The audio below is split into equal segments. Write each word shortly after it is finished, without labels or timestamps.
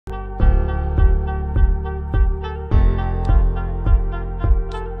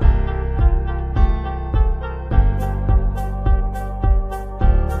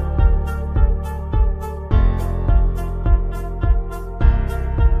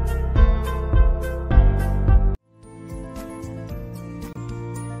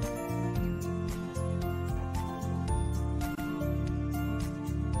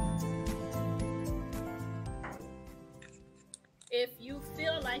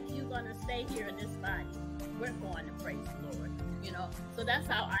like you're going to stay here in this body, we're going to praise the Lord. You know, so that's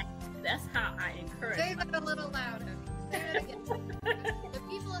how I encourage. Say that a little louder. Say it again. The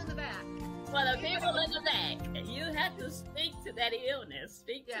people in the back. Well, the people in the back, you have to speak to that illness.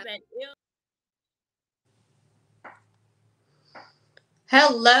 Speak to that illness.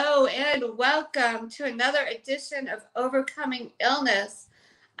 Hello and welcome to another edition of Overcoming Illness.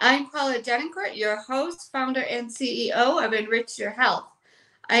 I'm Paula Denoncourt, your host, founder, and CEO of Enrich Your Health.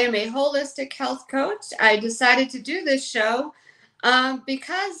 I am a holistic health coach. I decided to do this show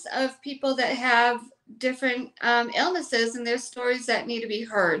because of people that have different illnesses and their stories that need to be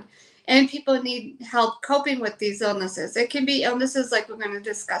heard. And people need help coping with these illnesses. It can be illnesses like we're going to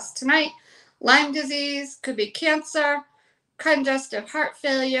discuss tonight. Lyme disease, could be cancer, congestive heart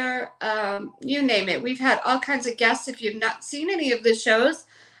failure, you name it. We've had all kinds of guests. If you've not seen any of the shows,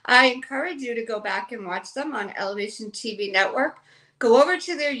 I encourage you to go back and watch them on Elevation TV Network. Go over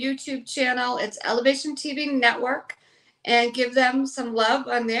to their YouTube channel. It's Elevation TV Network, and give them some love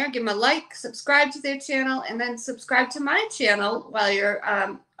on there. Give them a like, subscribe to their channel, and then subscribe to my channel while you're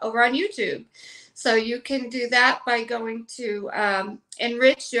over on YouTube. So you can do that by going to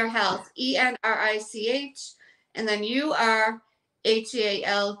Enrich Your Health, ENRICH, and then URHEALTH.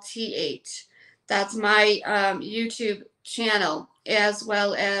 That's my YouTube channel, as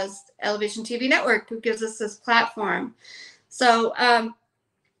well as Elevation TV Network, who gives us this platform. So I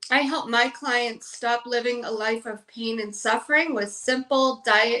help my clients stop living a life of pain and suffering with simple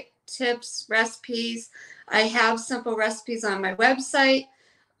diet tips, recipes. I have simple recipes on my website,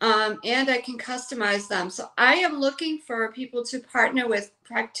 and I can customize them. So I am looking for people to partner with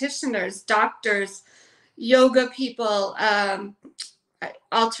practitioners, doctors, yoga people,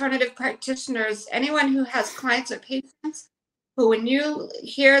 alternative practitioners, anyone who has clients or patients who, when you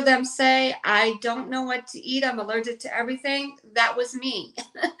hear them say, I don't know what to eat, I'm allergic to everything, that was me.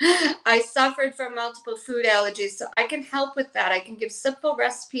 I suffered from multiple food allergies, so I can help with that. I can give simple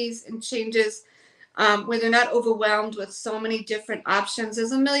recipes and changes where they're not overwhelmed with so many different options.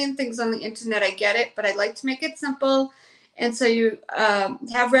 There's a million things on the internet, I get it, but I like to make it simple. And so you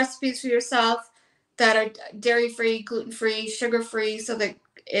have recipes for yourself that are dairy-free, gluten-free, sugar-free, so that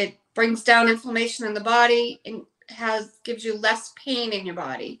it brings down inflammation in the body and gives you less pain in your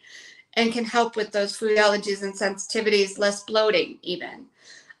body, and can help with those food allergies and sensitivities, less bloating even.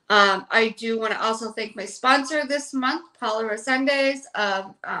 I do want to also thank my sponsor this month, Paula Resendez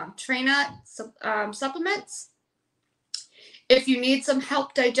of Traina Supplements. If you need some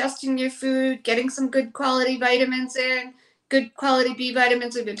help digesting your food, getting some good quality vitamins in, good quality B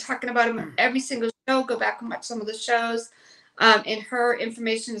vitamins, we've been talking about them every single show. Go back and watch some of the shows. And her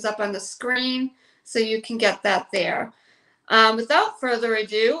information is up on the screen, so you can get that there. Without further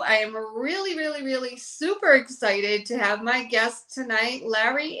ado, I am really super excited to have my guest tonight,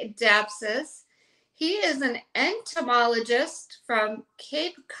 Larry Dapsis. He is an entomologist from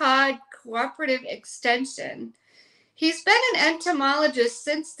Cape Cod Cooperative Extension. He's been an entomologist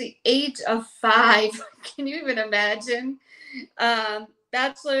since the age of 5. Can you even imagine?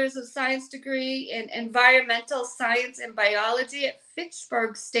 Bachelor's of Science degree in Environmental Science and Biology at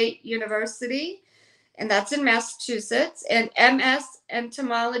Fitchburg State University, and that's in Massachusetts, and MS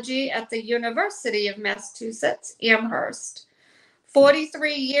Entomology at the University of Massachusetts, Amherst.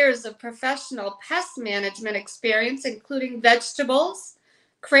 43 years of professional pest management experience, including vegetables,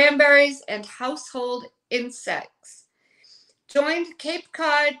 cranberries, and household insects. Joined Cape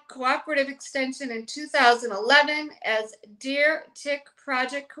Cod Cooperative Extension in 2011 as Deer Tick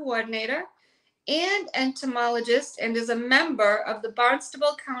Project Coordinator and entomologist, and is a member of the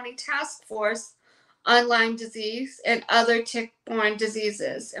Barnstable County Task Force on Lyme disease and other tick-borne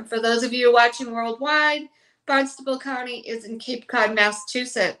diseases. And for those of you watching worldwide, Barnstable County is in Cape Cod,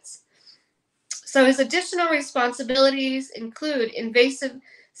 Massachusetts. So his additional responsibilities include invasive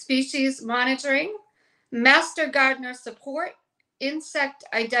species monitoring, master gardener support, insect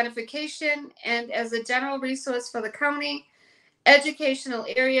identification, and as a general resource for the county, educational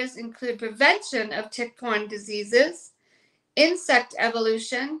areas include prevention of tick-borne diseases, insect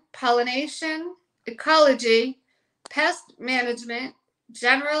evolution, pollination, ecology, pest management,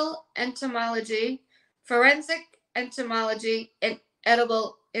 general entomology, forensic entomology, and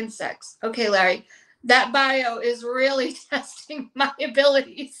edible insects. Okay, Larry, that bio is really testing my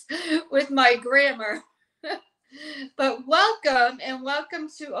abilities with my grammar. But welcome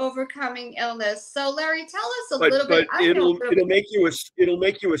to Overcoming Illness. So, Larry, tell us a little bit. It'll make you a star. It'll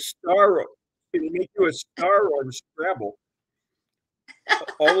make you a star on Scrabble.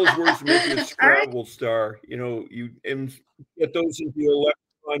 All those words make you a Scrabble star. You know, you and get those into your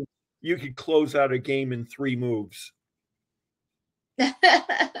lexicon. You could close out a game in 3 moves.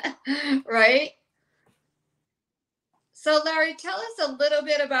 right? So, Larry, tell us a little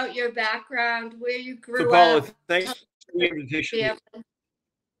bit about your background, where you So, grew Paula, up. thanks for the invitation. Yeah.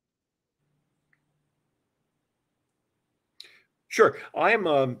 Sure. I'm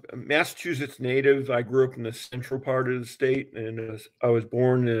a Massachusetts native. I grew up in the central part of the state, and I was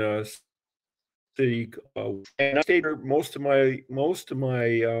born in a city, and I stayed there most of my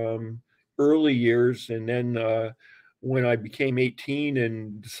early years, and then when I became 18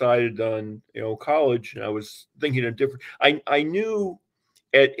 and decided on college, and I was thinking of different. I knew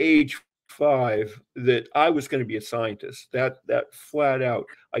at age 5 that I was going to be a scientist. That flat out.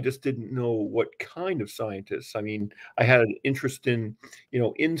 I just didn't know what kind of scientist. I mean, I had an interest in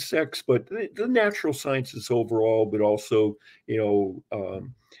insects, but the natural sciences overall, but also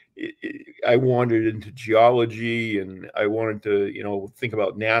I wandered into geology, and I wanted to think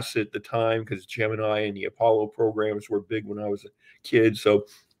about NASA at the time because Gemini and the Apollo programs were big when I was a kid. So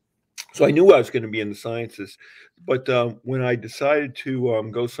I knew I was going to be in the sciences, but when I decided to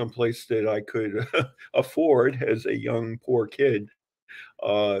go someplace that I could afford as a young poor kid,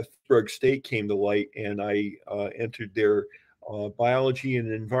 Pittsburgh State came to light, and I entered their biology and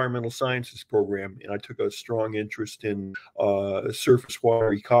environmental sciences program, and I took a strong interest in surface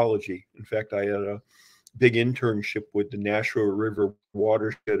water ecology. In fact, I had a big internship with the Nashua River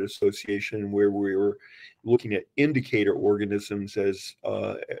Watershed Association, where we were looking at indicator organisms as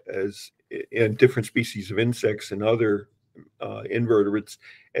and different species of insects and other invertebrates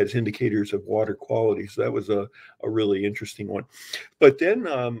as indicators of water quality. So that was a really interesting one. But then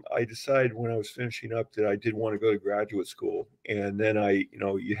I decided when I was finishing up that I did want to go to graduate school, and then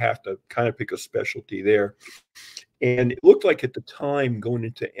you have to kind of pick a specialty there. And it looked like at the time going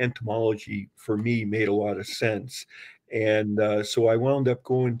into entomology for me made a lot of sense. And so I wound up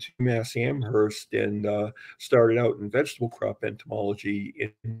going to Mass Amherst and started out in vegetable crop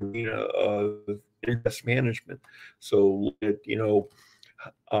entomology in interest management. So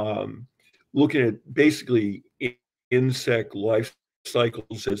looking at basically insect life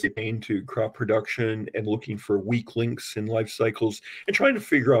cycles as they pertain to crop production, and looking for weak links in life cycles, and trying to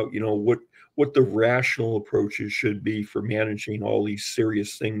figure out what the rational approaches should be for managing all these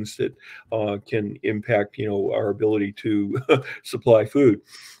serious things that can impact our ability to supply food.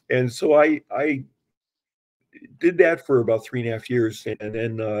 And so I did that for about 3.5 years, and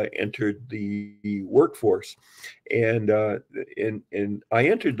then entered the workforce. And I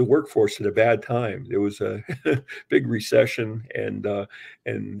entered the workforce at a bad time. There was a big recession,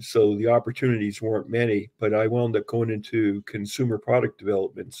 and so the opportunities weren't many. But I wound up going into consumer product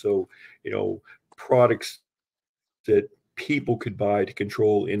development. So products that people could buy to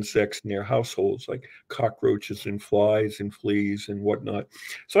control insects in their households, like cockroaches and flies and fleas and whatnot.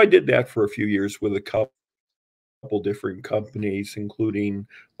 So I did that for a few years with a couple different companies, including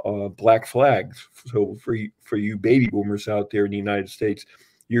Black Flags. So for you baby boomers out there in the United States,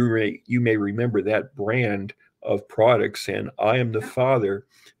 you may remember that brand of products. And I am the father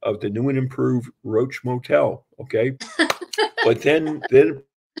of the new and improved Roach Motel. Okay, but then it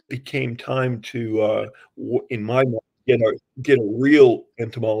became time to, in my mind, get a real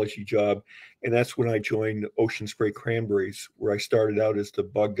entomology job, and that's when I joined Ocean Spray Cranberries, where I started out as the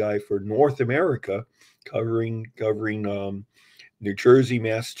bug guy for North America, covering New Jersey,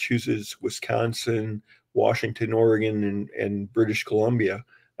 Massachusetts, Wisconsin, Washington, Oregon, and British Columbia,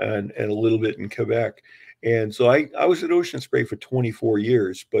 and a little bit in Quebec. And so I was at Ocean Spray for 24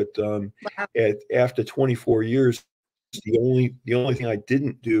 years, but after 24 years, the only thing I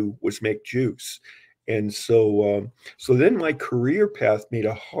didn't do was make juice. And so then my career path made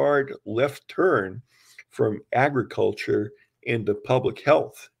a hard left turn from agriculture into public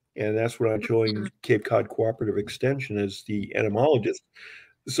health. And that's when I joined Cape Cod Cooperative Extension as the entomologist.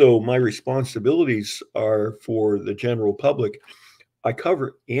 So my responsibilities are for the general public. I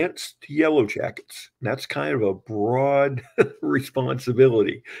cover ants to yellow jackets. And that's kind of a broad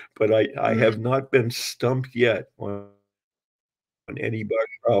responsibility, but I have not been stumped yet on any bug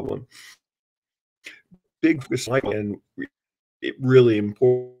problem. Big focus, and it really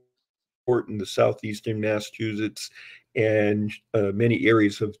important to southeastern Massachusetts and many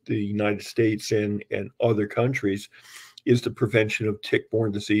areas of the United States and other countries, is the prevention of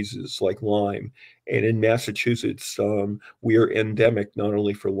tick-borne diseases like Lyme. And in Massachusetts, we are endemic not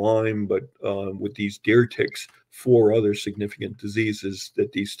only for Lyme, but with these deer ticks, 4 other significant diseases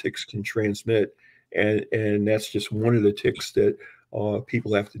that these ticks can transmit. And that's just one of the ticks that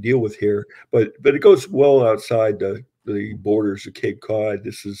people have to deal with here. But it goes well outside the borders of Cape Cod.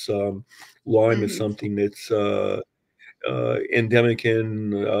 This is Lyme is something that's endemic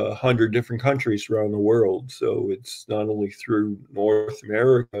in 100 different countries around the world. So it's not only through North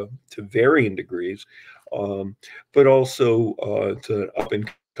America to varying degrees, but also to an up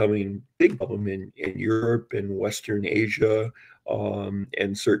and coming big problem in Europe and Western Asia,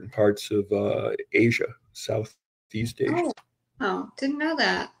 and certain parts of Asia, Southeast Asia. Oh, didn't know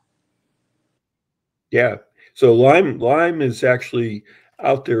that. Yeah. So Lyme is actually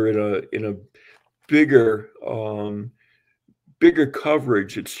out there in a bigger bigger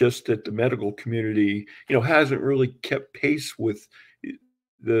coverage. It's just that the medical community, hasn't really kept pace with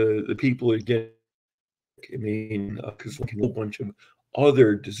the people that get. I mean, because like a whole bunch of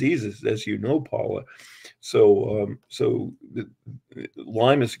other diseases, as you know, Paula. So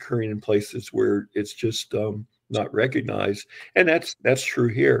Lyme is occurring in places where it's just not recognized, and that's true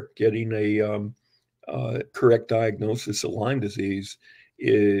here. Getting a correct diagnosis of Lyme disease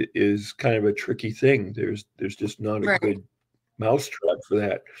is kind of a tricky thing. There's just not a Right. good mousetrap for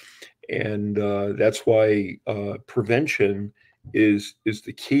that, and that's why prevention is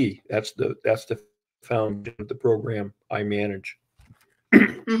the key. That's the foundation of the program I manage.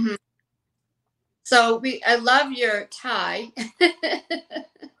 Mm-hmm. So I love your tie.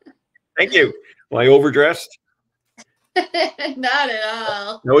 Thank you. Am I overdressed? Not at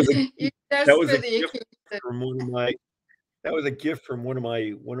all. That was a You that dress was for a the gift occasion. from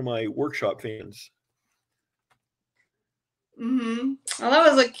one of my workshop fans. Mm-hmm. Well,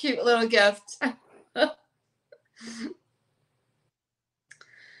 that was a cute little gift.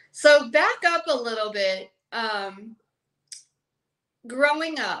 So back up a little bit.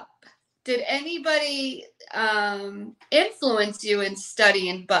 Growing up, did anybody influence you in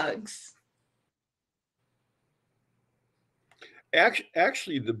studying bugs?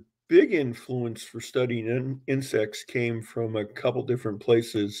 Actually, the big influence for studying insects came from a couple different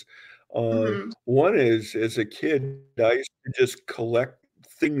places. Mm-hmm. One is, as a kid, I used to just collect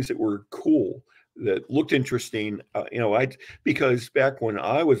things that were cool, that looked interesting. Because back when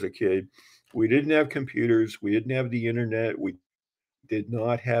I was a kid, we didn't have computers, we didn't have the internet, we did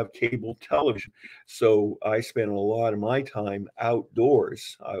not have cable television. So I spent a lot of my time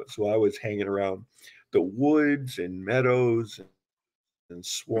outdoors. So I was hanging around the woods and meadows and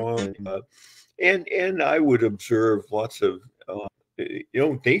swamp, and I would observe lots of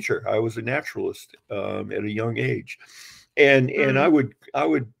nature. I was a naturalist at a young age, and I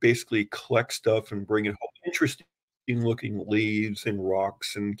would basically collect stuff and bring it home. Interesting looking leaves and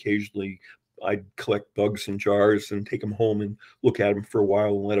rocks, and occasionally I'd collect bugs in jars and take them home and look at them for a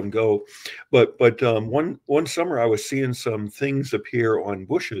while and let them go. But one summer I was seeing some things appear on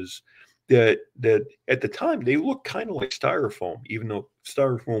bushes that at the time they looked kind of like styrofoam, even though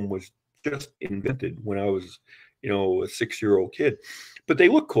styrofoam was just invented when I was, a 6-year-old kid. But they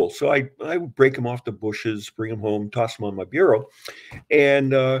look cool, so I would break them off the bushes, bring them home, toss them on my bureau,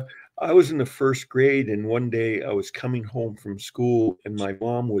 and I was in the first grade, and one day I was coming home from school, and my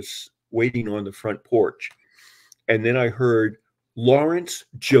mom was waiting on the front porch, and then I heard, "Lawrence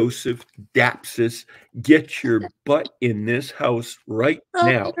Joseph Dapsis, get your butt in this house right Oh,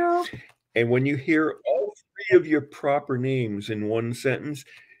 now." no. And when you hear all three of your proper names in one sentence,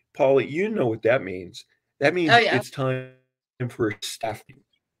 Paula, you know what that means. That Oh, means yeah. it's time for a staff meeting.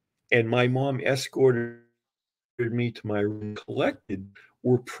 And my mom escorted me to my room, collected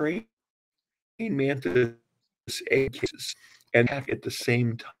were praying mantis egg cases, and at the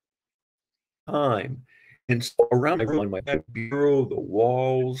same time. And so around my room, on my bureau, the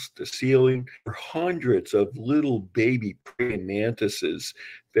walls, the ceiling, were hundreds of little baby praying mantises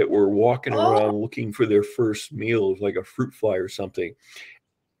that were walking Oh, around looking for their first meal, like a fruit fly or something.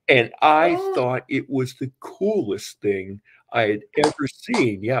 And I oh. thought it was the coolest thing I had ever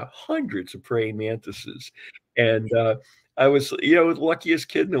seen. Yeah, hundreds of praying mantises. And I was, the luckiest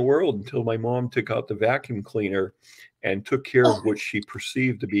kid in the world until my mom took out the vacuum cleaner and took care of what she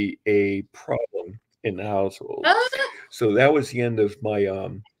perceived to be a problem in the household. Ah. So that was the end of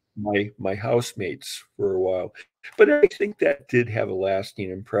my housemates for a while. But I think that did have a lasting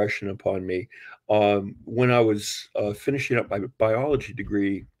impression upon me. When I was finishing up my biology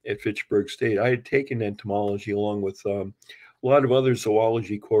degree at Fitchburg State, I had taken entomology along with a lot of other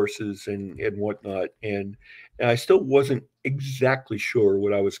zoology courses and whatnot, and I still wasn't exactly sure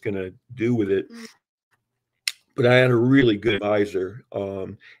what I was going to do with it. Mm. But I had a really good advisor,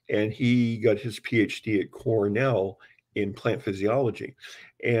 and he got his PhD at Cornell in plant physiology.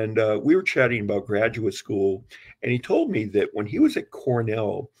 And we were chatting about graduate school, and he told me that when he was at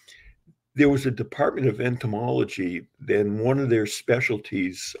Cornell, there was a department of entomology. Then one of their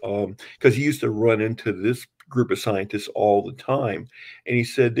specialties, because he used to run into this group of scientists all the time. And he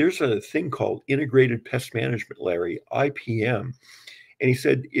said, there's a thing called integrated pest management, Larry, IPM. And he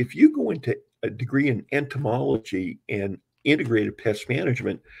said, if you go into a degree in entomology and integrated pest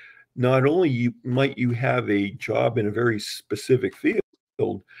management, not only might you have a job in a very specific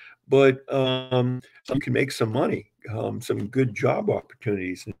field, but you can make some money, some good job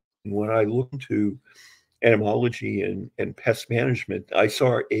opportunities. And when I look into entomology and pest management, I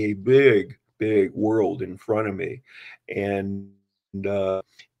saw a big world in front of me. And uh,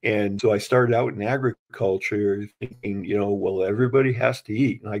 and so I started out in agriculture thinking, well, everybody has to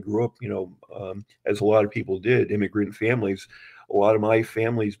eat. And I grew up, as a lot of people did, immigrant families. A lot of my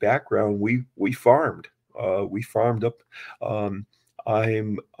family's background, we farmed. We farmed up. Um,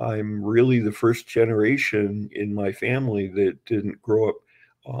 I'm really the first generation in my family that didn't grow up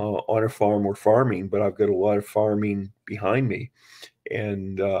on a farm or farming, but I've got a lot of farming behind me,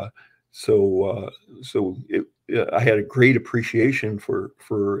 and I had a great appreciation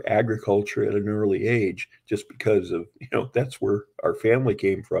for agriculture at an early age, just because of that's where our family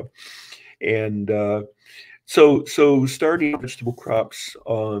came from, and so starting vegetable crops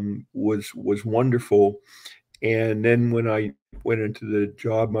was wonderful, and then when I went into the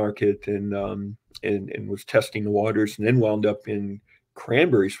job market and was testing the waters, and then wound up in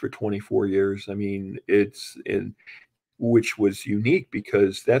cranberries for 24 years. I mean, which was unique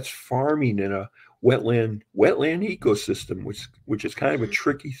because that's farming in a wetland ecosystem, which is kind of a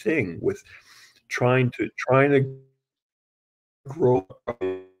tricky thing with trying to grow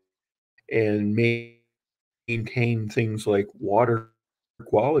and maintain things like water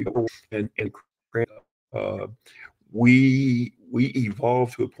quality and uh, we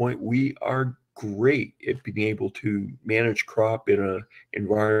evolved to a point we are great at being able to manage crop in a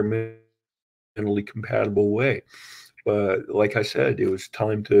environmentally compatible way. But like I said, it was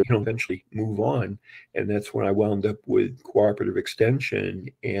time to eventually move on, and that's when I wound up with cooperative extension.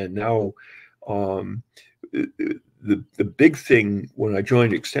 And now, um, the big thing when I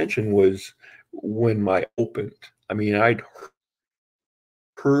joined extension was when my opened. I mean, I'd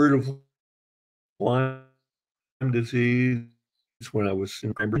heard of Lyme disease when I was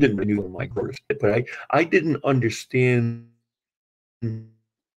in primary. I didn't know my growers, but I didn't understand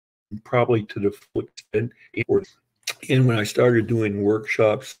probably to the full extent. And when I started doing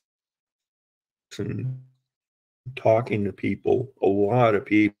workshops and talking to people, a lot of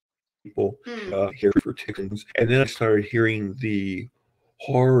people here for chickens, and then I started hearing the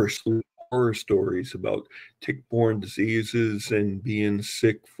horror stories about tick-borne diseases and being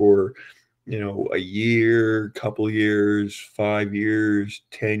sick for a year, couple years, 5 years,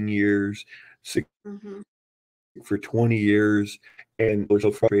 10 years, sick Mhm. for 20 years, and they're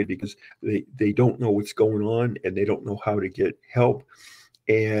so frustrated because they don't know what's going on and they don't know how to get help.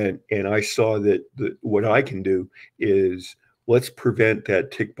 And I saw that what I can do is let's prevent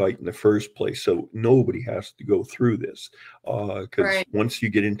that tick bite in the first place, so nobody has to go through this. Because Right. once you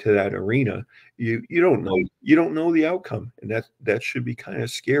get into that arena, you don't know the outcome, and that should be kind of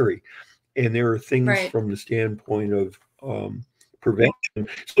scary. And there are things Right. from the standpoint of prevention.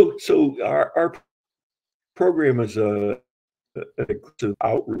 So our program is an aggressive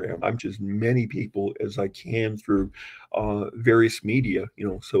outreach. I'm just many people as I can through various media,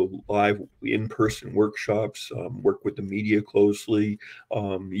 so live in-person workshops, work with the media closely.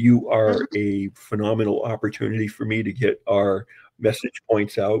 You are Mhm. a phenomenal opportunity for me to get our message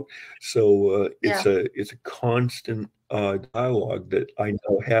points out. So Yeah. it's a constant dialogue that I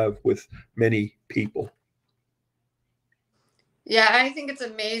now have with many people. Yeah, I think it's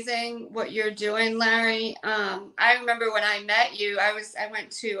amazing what you're doing, Larry. I remember when I met you, I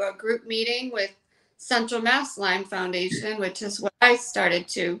went to a group meeting with Central Mass Lyme Foundation, which is what I started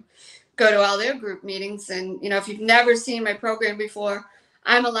to go to all their group meetings. And if you've never seen my program before,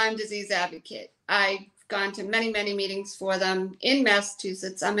 I'm a Lyme disease advocate. I've gone to many meetings for them in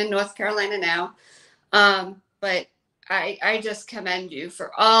Massachusetts. I'm in North Carolina now. But I just commend you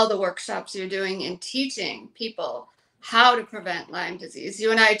for all the workshops you're doing in teaching people how to prevent Lyme disease. You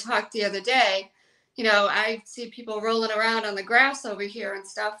and I talked the other day. I see people rolling around on the grass over here and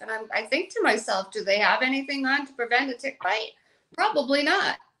stuff, and I think to myself, do they have anything on to prevent a tick bite? Probably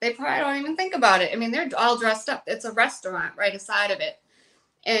not. They probably don't even think about it. I mean, they're all dressed up. It's a restaurant right aside of it,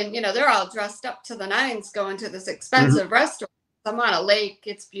 and they're all dressed up to the nines going to this Mhm. expensive restaurant. I'm on a lake.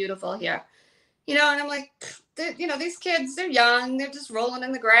 It's beautiful here. And I'm like, these kids, they're young, they're just rolling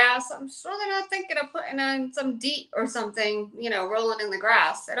in the grass. I'm sure they're not thinking of putting on some DEET or something, rolling in the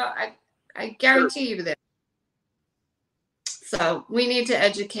grass. I Sure. guarantee you that. So we need to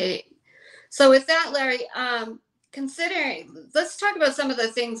educate. So with that, Larry, considering, let's talk about some of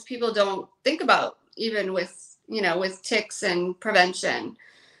the things people don't think about even with, with ticks and prevention.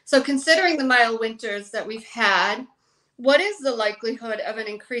 So considering the mild winters that we've had, what is the likelihood of an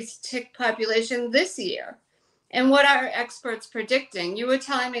increased tick population this year? And what are experts predicting? You were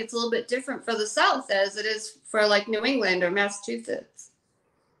telling me it's a little bit different for the South as it is for like New England or Massachusetts.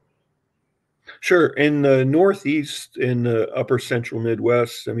 Sure. In the Northeast, in the upper central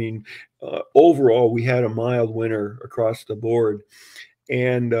Midwest, I mean, overall, we had a mild winter across the board.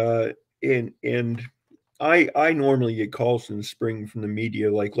 And and I normally get calls in the spring from the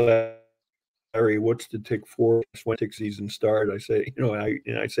media like, Larry, what's the tick for? When tick season start? I say,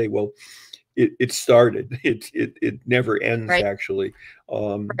 I say, well, it started. It never ends Right. actually.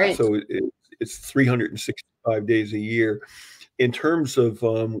 Right. So it's 365 days a year. In terms of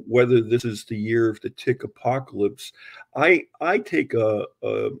whether this is the year of the tick apocalypse, I take a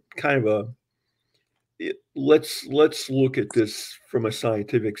kind of let's look at this from a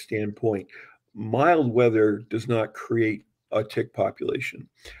scientific standpoint. Mild weather does not create a tick population.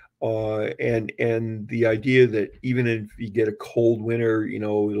 And the idea that even if you get a cold winter,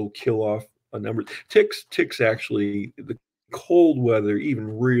 it'll kill off a number. Ticks actually, the cold weather,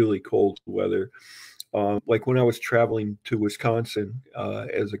 even really cold weather, like when I was traveling to Wisconsin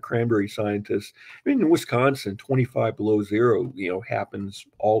as a cranberry scientist, I mean, in Wisconsin, 25 below zero, happens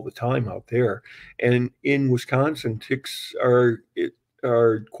all the time out there. And in Wisconsin, ticks are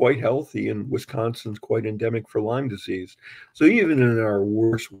quite healthy, and Wisconsin's quite endemic for Lyme disease. So even in our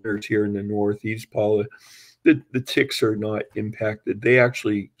worst winters here in the Northeast, Paula, the ticks are not impacted. They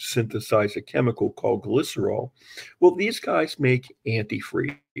actually synthesize a chemical called glycerol. Well, these guys make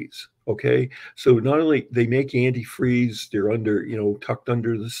antifreeze. Okay, so not only they make antifreeze, they're tucked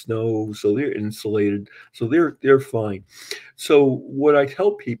under the snow, so they're insulated, so they're fine. So what I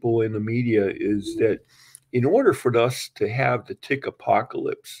tell people in the media is that in order for us to have the tick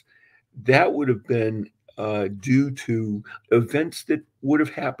apocalypse, that would have been due to events that would have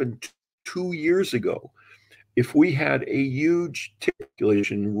happened 2 years ago. If we had a huge tick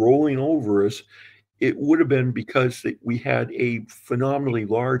population rolling over us, it would have been because we had a phenomenally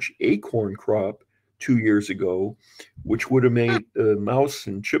large acorn crop 2 years ago, which would have made the mouse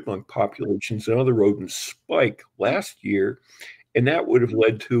and chipmunk populations and other rodents spike last year, and that would have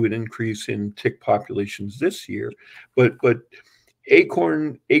led to an increase in tick populations this year. But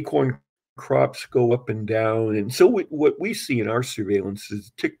acorn crops go up and down, and so what we see in our surveillance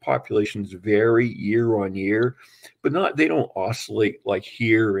is tick populations vary year on year, but they don't oscillate like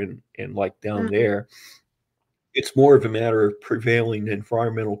here and like down there. It's more of a matter of prevailing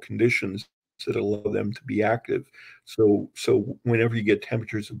environmental conditions that allow them to be active. So whenever you get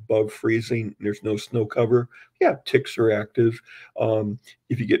temperatures above freezing, there's no snow cover, yeah, ticks are active.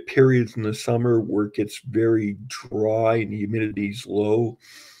 If you get periods in the summer where it gets very dry and the humidity's low,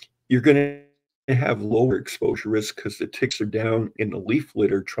 you're going to have lower exposure risk because the ticks are down in the leaf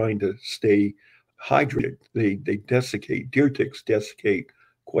litter trying to stay hydrated. They desiccate. Deer ticks desiccate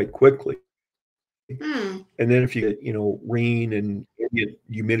quite quickly. And then if you get, rain and ambient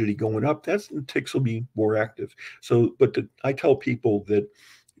humidity going up, the ticks will be more active. So, but I tell people that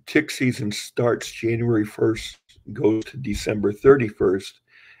tick season starts January 1st, goes to December 31st.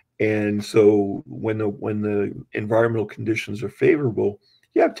 And so when the environmental conditions are favorable,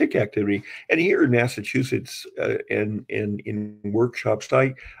 you have tick activity. And here in Massachusetts and in workshops,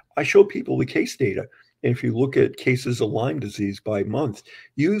 I show people the case data. And if you look at cases of Lyme disease by month,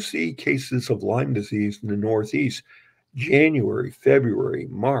 you see cases of Lyme disease in the Northeast, January, February,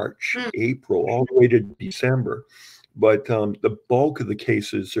 March, April, all the way to December. But the bulk of the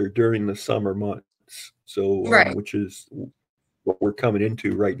cases are during the summer months. So, Right. which is what we're coming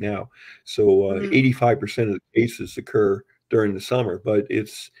into right now. So 85% of the cases occur during the summer, but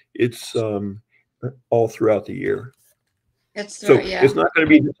it's all throughout the year. It's not going to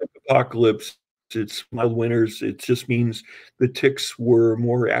be the apocalypse. It's mild winters. It just means the ticks were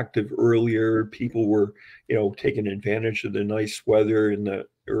more active earlier. People were, taking advantage of the nice weather in the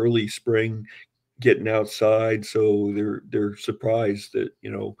early spring, getting outside. So they're surprised that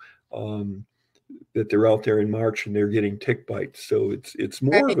that they're out there in March and they're getting tick bites. So it's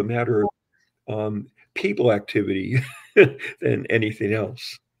more of a matter of people activity than anything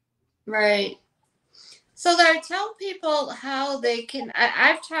else. Right. So there, tell people how they can.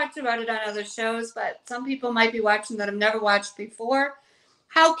 I've talked about it on other shows, but some people might be watching that have never watched before.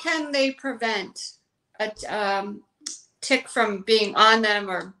 How can they prevent a tick from being on them,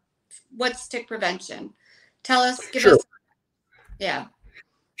 or what's tick prevention? Tell us. Give us. Yeah.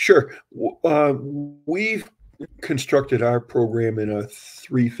 Sure. We've constructed our program in a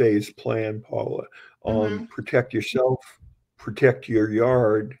 3-phase plan, Paula. Protect yourself, protect your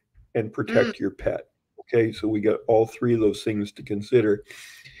yard, and Mm, protect your pet. Okay, so we got all three of those things to consider.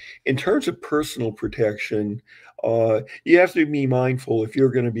 In terms of personal protection, you have to be mindful if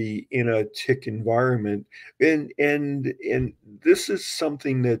you're going to be in a tick environment, and this is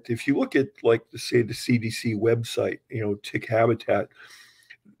something that if you look at like say the CDC website, tick habitat,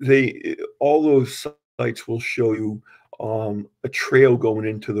 they all those sites will show you a trail going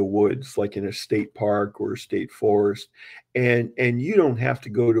into the woods, like in a state park or a state forest, and you don't have to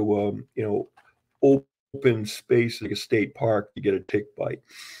go to open space like a state park to get a tick bite.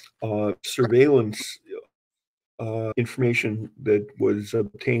 Surveillance information that was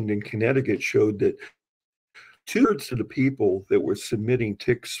obtained in Connecticut showed that two-thirds of the people that were submitting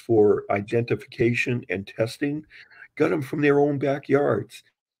ticks for identification and testing got them from their own backyards.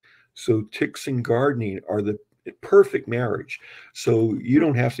 So ticks and gardening are the perfect marriage. So you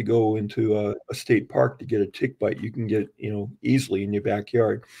don't have to go into a state park to get a tick bite. You can get, easily in your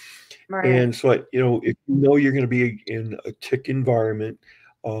backyard. right. And so, if you know you're going to be in a tick environment,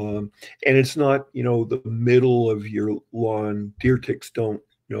 um, and it's not, the middle of your lawn, deer ticks don't,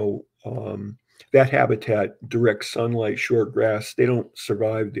 that habitat, direct sunlight, short grass, they don't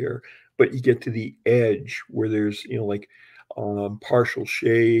survive there. But you get to the edge where there's, like partial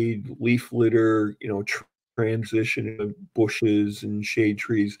shade, leaf litter, transition of bushes and shade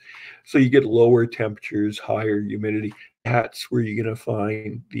trees. So you get lower temperatures, higher humidity. That's where you're going to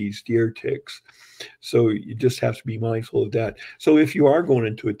find these deer ticks. So you just have to be mindful of that. So if you are going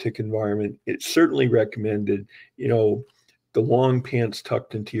into a tick environment, it's certainly recommended, the long pants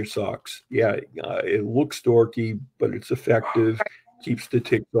tucked into your socks. Yeah, it looks dorky, but it's effective. Keeps the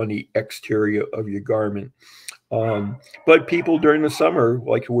ticks on the exterior of your garment. But people during the summer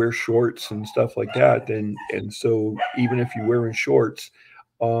like to wear shorts and stuff like that. And so even if you're wearing shorts,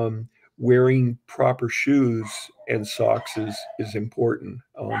 wearing proper shoes and socks is important.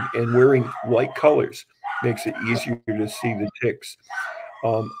 And wearing light colors makes it easier to see the ticks.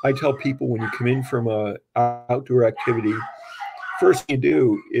 I tell people when you come in from a outdoor activity, first thing you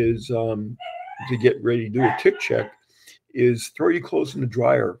do is to get ready to do a tick check is throw your clothes in the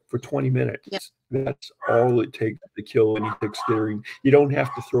dryer for 20 Yeah. minutes. That's all it takes to kill any ticks that are in. You don't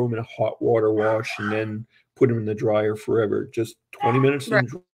have to throw them in a hot water wash and then put them in the dryer forever. Just 20 minutes in Right.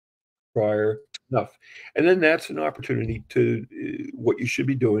 the dryer, enough. And then that's an opportunity to, what you should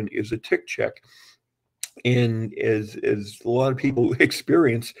be doing is a tick check. And as a lot of people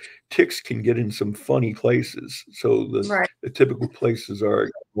experience, ticks can get in some funny places. So Right. the typical places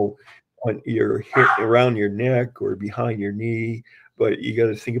are, on your hip, around your neck or behind your knee, but you got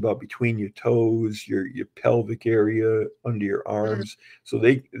to think about between your toes, your pelvic area, under your Mm, arms. So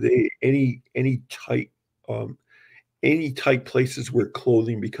they um, any tight places where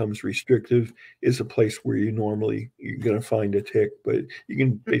clothing becomes restrictive is a place where you're going to find a tick, but you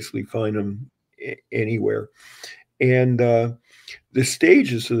can mm, basically find them anywhere. And the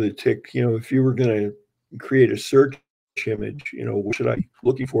stages of the tick, if you were going to create a search image, what should I be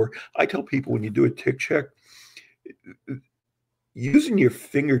looking for? I tell people when you do a tick check, using your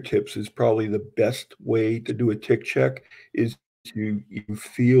fingertips is probably the best way to do a tick check. Is you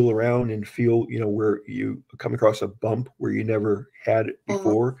feel around and feel, where you come across a bump where you never had it oh,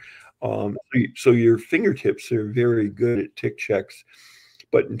 before. So your fingertips are very good at tick checks.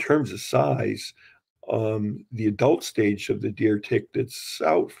 But in terms of size, the adult stage of the deer tick that's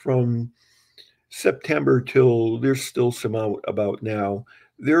out from September till there's still some out about now.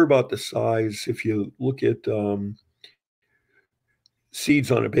 They're about the size, if you look at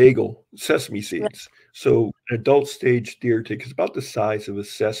seeds on a bagel, sesame yeah. seeds. So an adult stage deer tick is about the size of a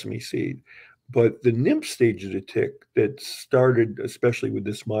sesame seed. But the nymph stage of the tick that started, especially with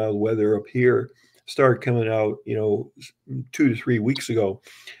this mild weather up here, started coming out, 2 to 3 weeks ago.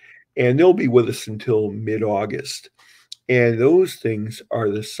 And they'll be with us until mid-August. And those things are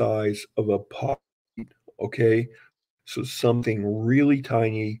the size of a pot, okay? So something really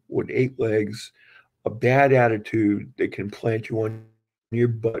tiny with 8 legs, a bad attitude that can plant you on your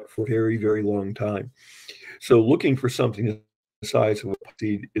butt for a very, very long time. So looking for something the size of a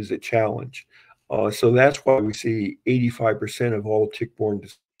seed is a challenge. So that's why we see 85% of all tick-borne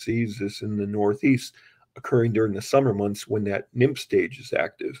diseases in the Northeast occurring during the summer months when that nymph stage is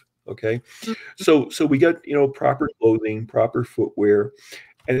active. Okay, Mm, so we got proper clothing, proper footwear,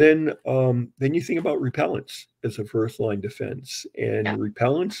 and then you think about repellents as a first line defense. And yeah.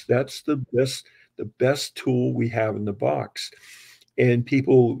 repellents, that's the best tool we have in the box. And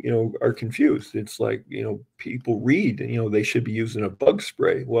people, are confused. It's like, people read, they should be using a bug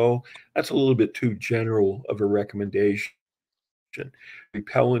spray. Well, that's a little bit too general of a recommendation.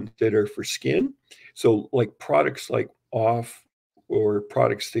 Repellents that are for skin. So like products like Off or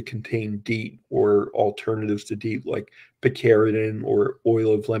products that contain DEET or alternatives to DEET like picaridin or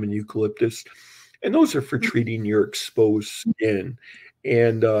oil of lemon eucalyptus. And those are for treating your exposed skin.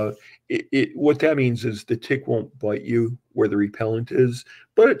 And what that means is the tick won't bite you where the repellent is,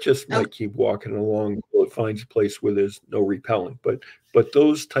 but it just Okay. might keep walking along until it finds a place where there's no repellent. But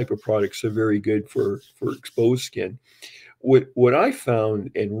those type of products are very good for exposed skin. What I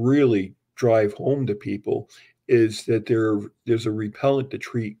found and really drive home to people is that there's a repellent to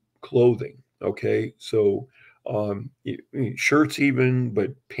treat clothing. Okay, so shirts even,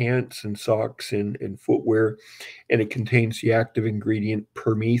 but pants and socks and footwear, and it contains the active ingredient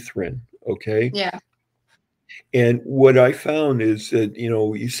permethrin. Okay, Yeah. and what I found is that,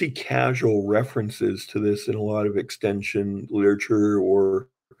 you see casual references to this in a lot of extension literature or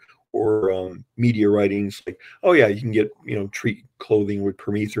media writings like, oh yeah, you can get, treat clothing with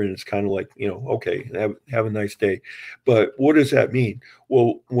permethrin. It's kind of like, okay, have a nice day. But what does that mean?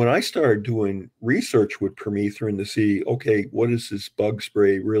 Well, when I started doing research with permethrin to see, okay, what does this bug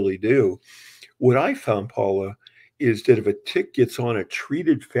spray really do? What I found, Paula, is that if a tick gets on a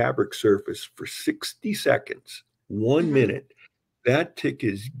treated fabric surface for 60 seconds, 1 minute, that tick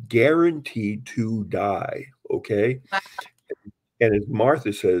is guaranteed to die. Okay. And as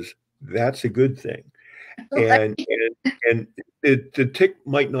Martha says, that's a good thing. Right. And the tick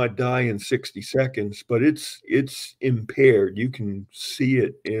might not die in 60 seconds, but it's impaired. You can see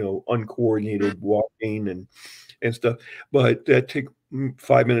it, uncoordinated walking and stuff. But that tick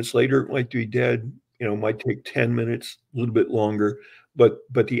 5 minutes later might be dead. Might take 10 minutes, a little bit longer, but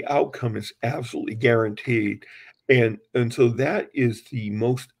the outcome is absolutely guaranteed. And so that is the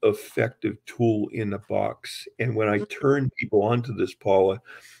most effective tool in the box. And when I turn people onto this, Paula,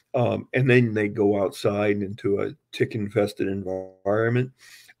 and then they go outside into a tick infested environment,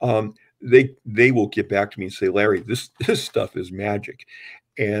 they will get back to me and say, Larry, this stuff is magic.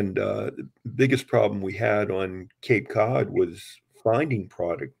 And the biggest problem we had on Cape Cod was finding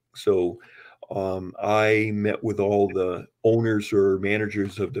product. So I met with all the owners or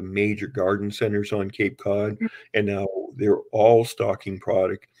managers of the major garden centers on Cape Cod, and now they're all stocking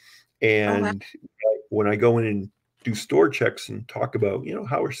product. Oh, wow. And when I go in and do store checks and talk about,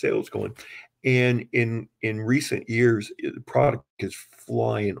 how are sales going, and in recent years, the product is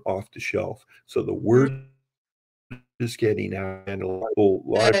flying off the shelf. So the Mm, word is getting out, and a lot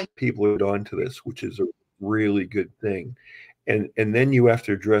of good. people are onto this, which is a really good thing. And then you have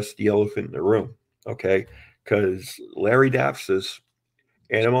to address the elephant in the room, okay? Because Larry Dapsis,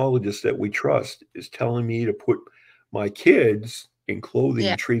 entomologist that we trust, is telling me to put my kids in clothing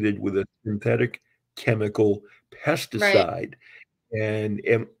Yeah. treated with a synthetic chemical Right. pesticide. And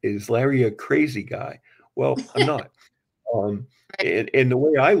is Larry a crazy guy? Well, I'm not. Um, Right. and the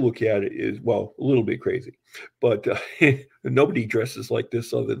way I look at it is, well, a little bit crazy, but nobody dresses like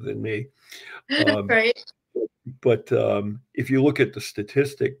this other than me. Um, Right. but if you look at the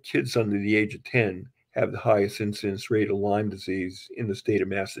statistic, kids under the age of 10 have the highest incidence rate of Lyme disease in the state of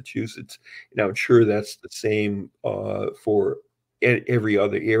Massachusetts. Now, I'm sure that's the same for every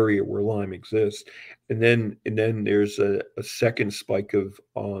other area where Lyme exists. And then there's a second spike of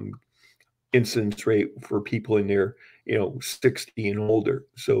incidence rate for people in their 60 and older,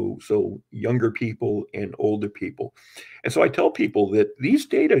 so younger people and older people. And so I tell people that these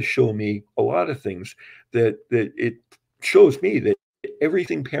data show me a lot of things, that it shows me that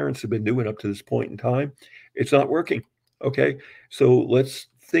everything parents have been doing up to this point in time, it's not working. Okay, so let's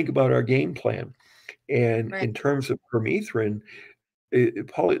think about our game plan. And Right. in terms of permethrin,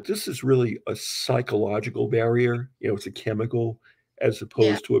 Paul, this is really a psychological barrier. It's a chemical as Yeah.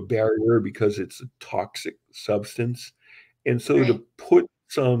 opposed to a barrier because it's a toxic substance. And so to Right. put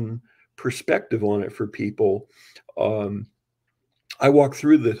some perspective on it for people, um, I walk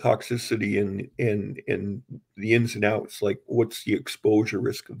through the toxicity and the ins and outs, like what's the exposure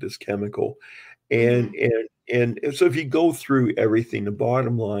risk of this chemical, Hmm. and so if you go through everything, the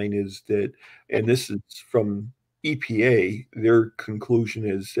bottom line is that, and this is from EPA, their conclusion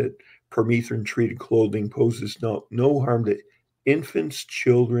is that permethrin treated clothing poses no harm to infants,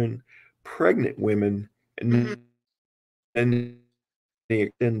 children, pregnant women, Hmm. and then the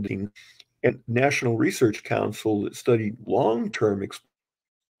extending and National Research Council that studied long-term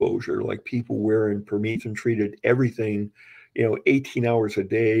exposure, like people wearing permethrin treated everything, 18 hours a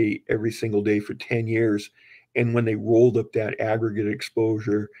day, every single day for 10 years. And when they rolled up that aggregate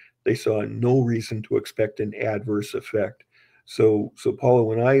exposure, they saw no reason to expect an adverse effect. So Paula,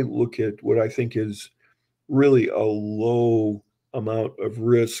 when I look at what I think is really a low amount of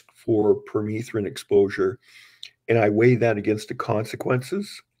risk for permethrin exposure, and I weigh that against the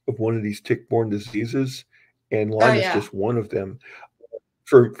consequences of one of these tick-borne diseases, and Oh Lyme is yeah. just one of them.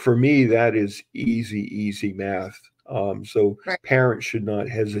 For me, that is easy math. So Right. parents should not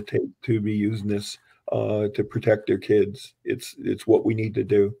hesitate to be using this to protect their kids. It's what we need to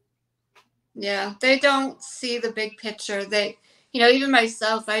do. Yeah, they don't see the big picture. Even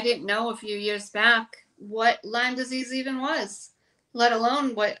myself, I didn't know a few years back what Lyme disease even was, let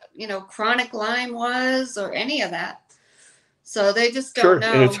alone what, chronic Lyme was or any of that. So they just don't Sure,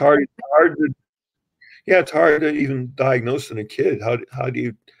 and it's know. hard to yeah, it's hard to even diagnose in a kid. How do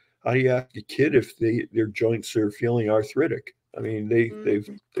you ask a kid if their joints are feeling arthritic? I mean,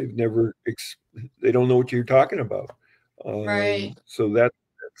 Mhm. they've never they don't know what you're talking about. Right. So that's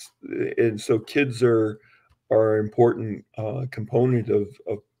and so kids are an important component of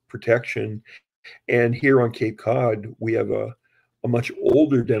protection. And here on Cape Cod, we have a much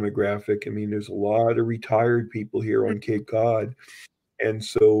older demographic. I mean, there's a lot of retired people here on Cape Cod, and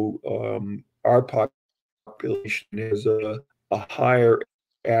so our population has a higher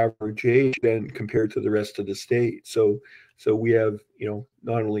average age than compared to the rest of the state. So we have,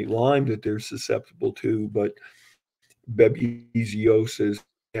 not only Lyme that they're susceptible to, but babesiosis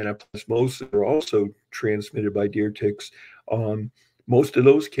and anaplasmosis are also transmitted by deer ticks. Most of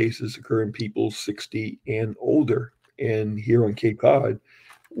those cases occur in people 60 and older. And here on Cape Cod,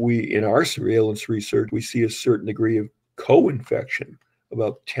 in our surveillance research, we see a certain degree of co-infection.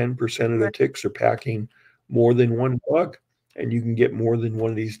 About 10% of the Right. ticks are packing more than one bug, and you can get more than one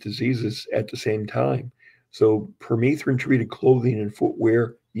of these diseases at the same time. So permethrin treated clothing and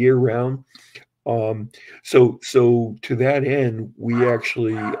footwear year round. So to that end, we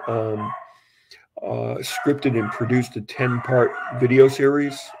actually scripted and produced a 10-part video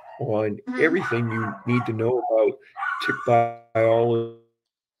series on Mhm. everything you need to know about tick biology,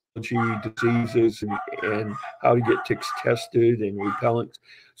 diseases, and how to get ticks tested and repellents.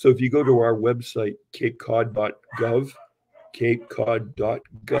 So if you go to our website, Okay.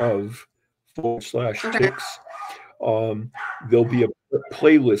 capecod.gov/ticks, um, there'll be a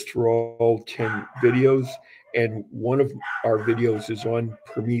playlist for all 10 videos. And one of our videos is on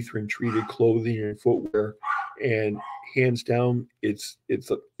permethrin treated clothing and footwear. And hands down, it's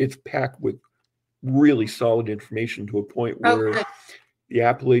packed with really solid information to a point Oh, where good. the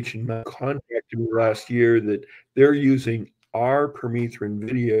Appalachian Mountain contacted me last year that they're using our permethrin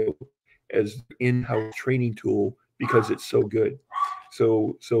video as their in-house training tool because it's so good.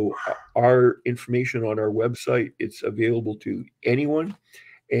 So our information on our website, it's available to anyone,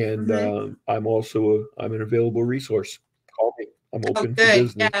 and Hmm. I'm an available resource. Call me. I'm Oh, open for good. Yeah,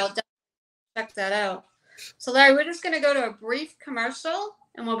 business. I'll definitely check that out. So, Larry, we're just going to go to a brief commercial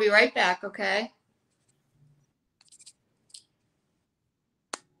and we'll be right back, okay?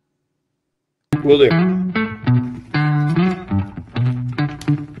 Will do.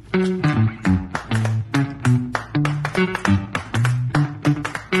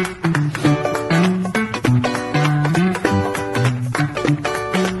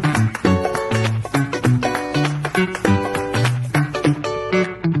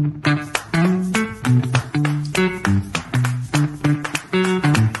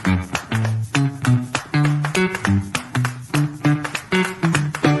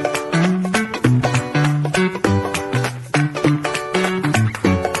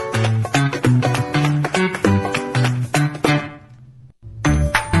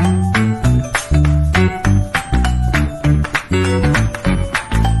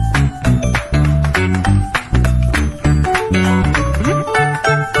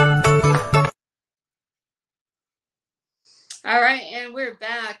 All right, and we're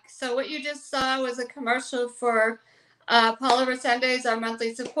back. So what you just saw was a commercial for Paula Resendez, our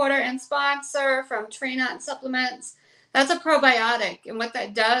monthly supporter and sponsor from Trainot Supplements. That's a probiotic, and what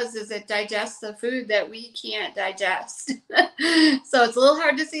that does is it digests the food that we can't digest. So it's a little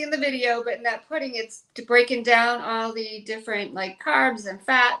hard to see in the video, but in that pudding, it's breaking down all the different like carbs and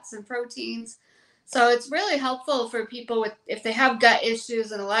fats and proteins. So it's really helpful for people with if they have gut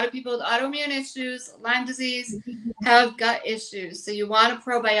issues, and a lot of people with autoimmune issues, Lyme disease, have gut issues. So you want a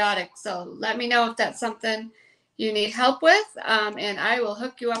probiotic. So let me know if that's something you need help with, and I will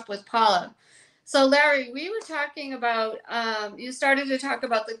hook you up with Paula. So Larry, we were talking about, you started to talk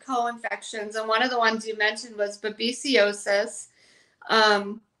about the co-infections, and one of the ones you mentioned was babesiosis,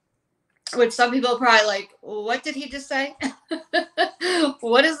 um, which some people are probably like, what did he just say?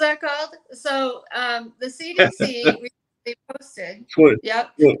 What is that called? So the CDC recently posted, It's one,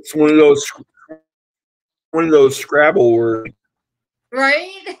 yep, it's one of those Scrabble words.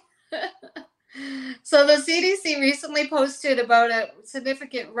 right? So the CDC recently posted about a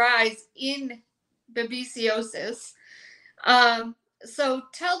significant rise in babesiosis. So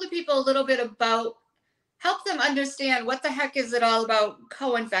tell the people a little bit about help them understand what the heck is it all about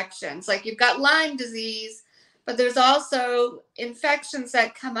co-infections. Like you've got Lyme disease, but there's also infections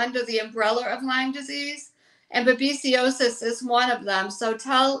that come under the umbrella of Lyme disease, and babesiosis is one of them. So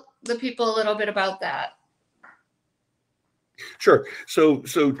tell the people a little bit about that. Sure. So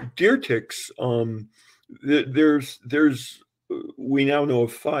deer ticks, there's we now know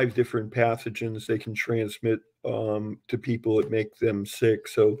of 5 different pathogens they can transmit to people that make them sick.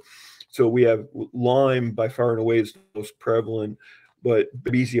 So we have Lyme, by far and away is the most prevalent, but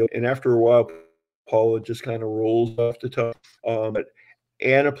Babesia, and after a while, Paula just kind of rolls off the tongue. But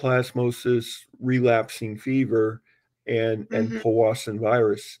anaplasmosis, relapsing fever, and Powassan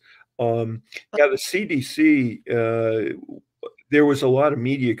virus. Yeah, the CDC. There was a lot of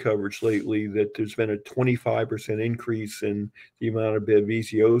media coverage lately that there's been a 25% increase in the amount of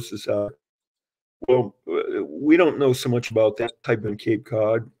babesiosis out. Well, we don't know so much about that type in Cape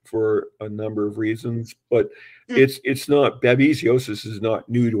Cod for a number of reasons, but it's not, babesiosis is not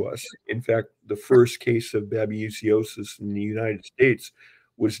new to us. In fact, the first case of babesiosis in the United States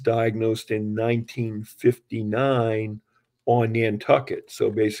was diagnosed in 1959 on Nantucket. So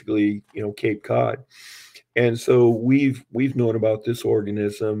basically, Cape Cod. And so we've known about this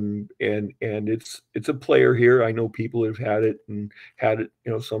organism, and it's a player here. I know people have had it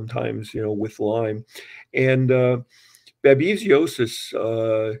sometimes with Lyme, and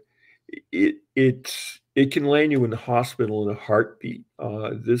babesiosis. It can land you in the hospital in a heartbeat.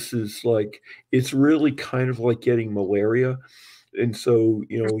 This is like, it's really kind of like getting malaria, and so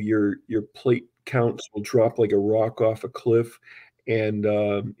your plate counts will drop like a rock off a cliff, and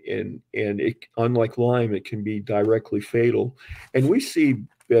it, unlike Lyme, it can be directly fatal. And we see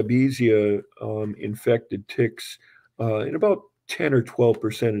Babesia infected ticks in about 10 or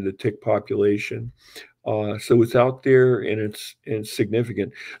 12% of the tick population. So it's out there, and it's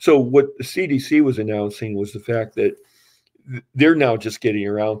significant. So what the CDC was announcing was the fact that they're now just getting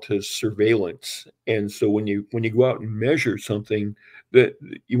around to surveillance. And so when you go out and measure something, that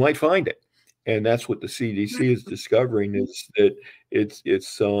you might find it. And that's what the CDC is discovering, is that it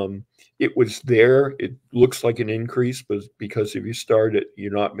was there. It looks like an increase, but because if you start it,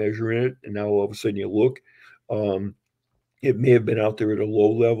 you're not measuring it, and now all of a sudden you look, it may have been out there at a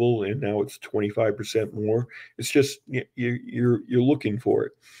low level, and now it's 25% more. It's just you're looking for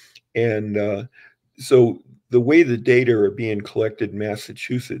it, and so the way the data are being collected in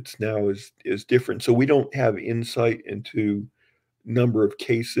Massachusetts now is different. So we don't have insight into number of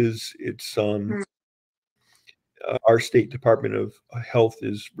cases. It's our state Department of Health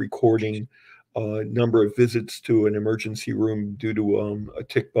is recording number of visits to an emergency room due to a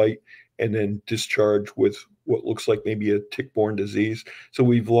tick bite, and then discharge with what looks like maybe a tick-borne disease. So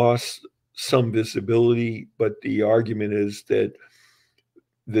we've lost some visibility, but the argument is that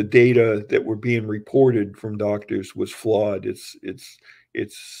the data that were being reported from doctors was flawed. It's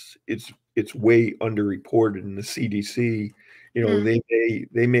way underreported in the CDC.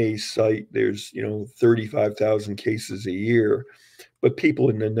 They may cite there's 35,000 cases a year, but people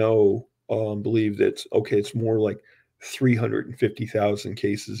in the know believe that it's more like 350,000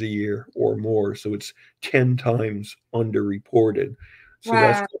 cases a year or more. So it's 10 times underreported. So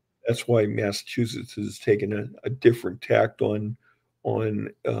Wow. that's why Massachusetts has taken a different tact on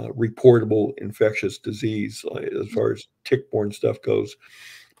reportable infectious disease as far as tick-borne stuff goes.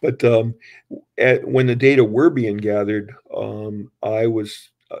 But when the data were being gathered, I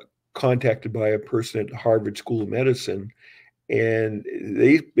was contacted by a person at Harvard School of Medicine, and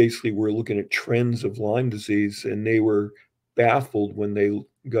they basically were looking at trends of Lyme disease, and they were baffled when they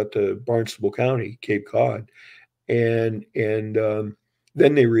got to Barnstable County, Cape Cod, and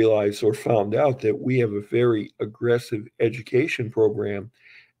then they realized or found out that we have a very aggressive education program.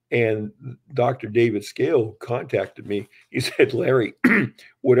 And Dr. David Scale contacted me. He said, Larry,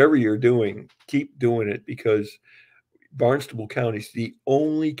 whatever you're doing, keep doing it, because Barnstable County is the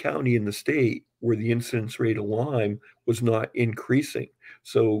only county in the state where the incidence rate of Lyme was not increasing.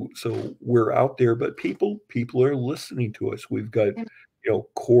 So we're out there, but people are listening to us. We've got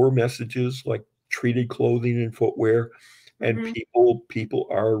core messages like treated clothing and footwear, and people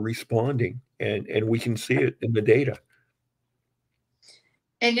are responding, and we can see it in the data.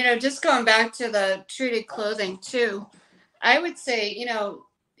 And just going back to the treated clothing too, I would say,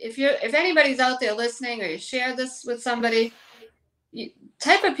 if anybody's out there listening, or you share this with somebody,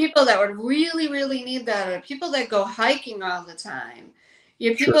 type of people that would really, really need that are people that go hiking all the time.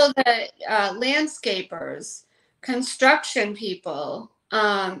 Your people that landscapers, construction people,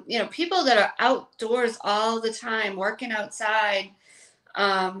 people that are outdoors all the time, working outside.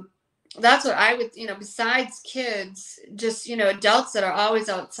 That's what I would, besides kids, just, adults that are always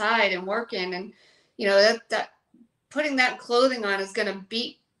outside and working. And, that putting that clothing on is going to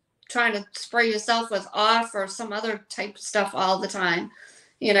beat trying to spray yourself with off or some other type of stuff all the time,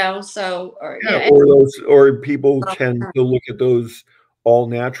 so, or, Yeah, or people tend to look at those all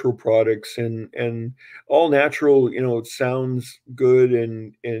natural products, and all natural, it sounds good,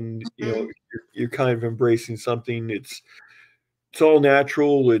 and you're kind of embracing something. It's all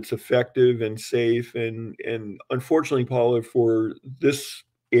natural, it's effective and safe, and unfortunately, Paula, for this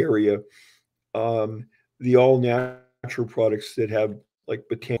area, the all natural products that have like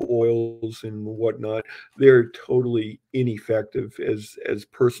botanical oils and whatnot, they're totally ineffective as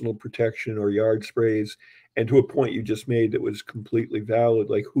personal protection or yard sprays. And to a point you just made that was completely valid,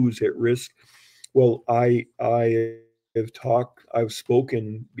 like who's at risk? Well, I've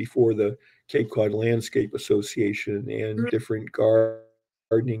spoken before the Cape Cod Landscape Association and different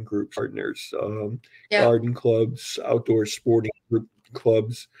gardening groups, partners, yeah, garden clubs, outdoor sporting group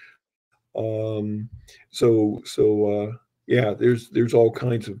clubs. Yeah, there's all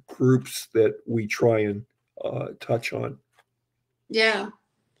kinds of groups that we try and touch on. yeah.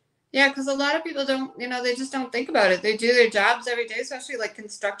 Yeah, because a lot of people don't, they just don't think about it. They do their jobs every day, especially like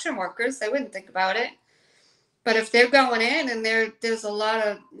construction workers. They wouldn't think about it. But if they're going in and there's a lot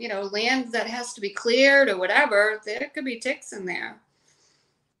of, land that has to be cleared or whatever, there could be ticks in there.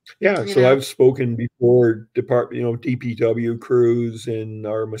 Yeah, You so know? I've spoken before DPW crews and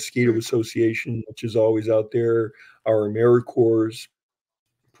our mosquito association, which is always out there, our AmeriCorps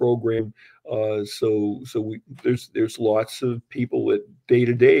program. There's lots of people that day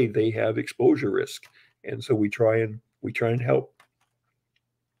to day they have exposure risk, and so we try and help.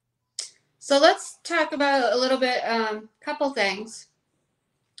 So let's talk about a little bit, couple things.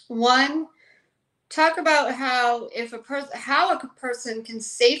 One, talk about how a person can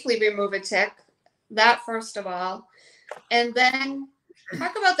safely remove a tick. That first of all, and then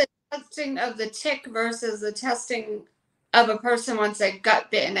talk about the testing of the tick versus the testing of a person once they got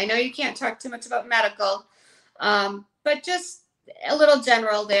bitten. I know you can't talk too much about medical, but just a little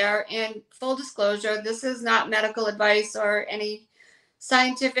general there. And full disclosure, this is not medical advice or any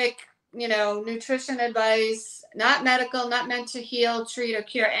scientific, nutrition advice, not medical, not meant to heal, treat, or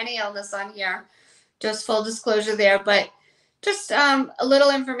cure any illness on here. Just full disclosure there. But just a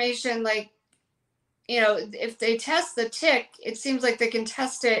little information like, if they test the tick, it seems like they can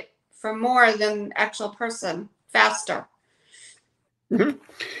test it for more than the actual person faster. Mhm.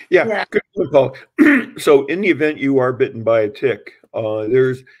 Yeah, Yeah. good point, Paul. So, in the event you are bitten by a tick,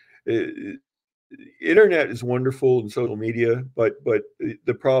 there's internet is wonderful and social media, but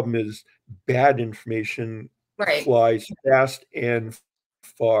the problem is bad information Right. flies fast and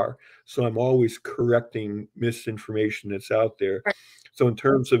far. So I'm always correcting misinformation that's out there. Right. So in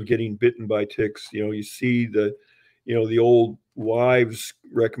terms of getting bitten by ticks, you see the old wives'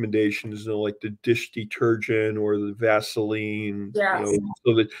 recommendations, like the dish detergent or the Vaseline, Yes.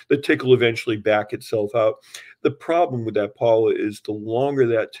 so that the tick will eventually back itself out. The problem with that, Paula, is the longer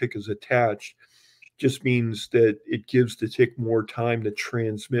that tick is attached, just means that it gives the tick more time to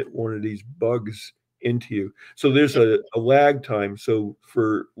transmit one of these bugs into you. So there's a lag time. So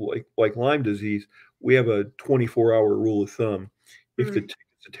for like Lyme disease, we have a 24-hour rule of thumb. If the tick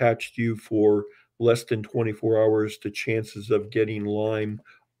is attached to you for less than 24 hours, the chances of getting Lyme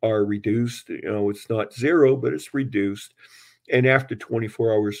are reduced. It's not zero, but it's reduced. And after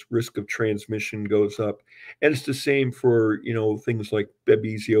 24 hours, risk of transmission goes up. And it's the same for, things like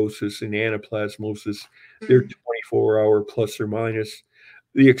babesiosis and anaplasmosis. They're 24-hour plus or minus.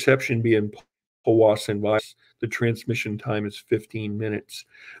 The exception being Powassan virus. The transmission time is 15 minutes.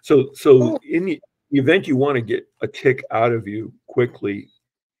 So in the event you want to get a tick out of you quickly,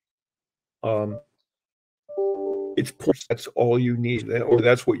 it's that's all you need, or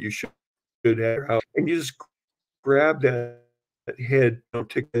that's what you should have at your house. And you just grab that head,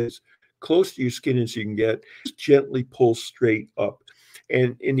 tick as close to your skin as you can get, just gently pull straight up.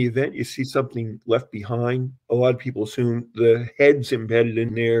 And in the event you see something left behind, a lot of people assume the head's embedded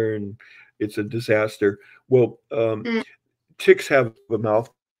in there and it's a disaster. Well, ticks have a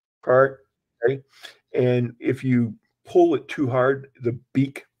mouth part, okay? And if you pull it too hard, the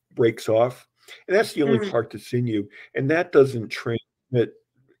beak breaks off. And that's the only part that's in you. And that doesn't transmit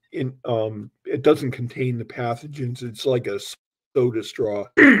it doesn't contain the pathogens. It's like a soda straw.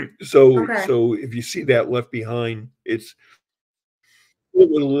 So Okay. if you see that left behind, it's with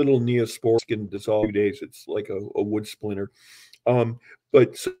a little Neosporin can dissolve 2 days. It's like a wood splinter.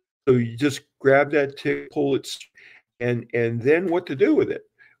 But so you just grab that tick, pull it, and then what to do with it?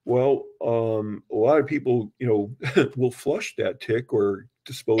 Well, a lot of people, will flush that tick or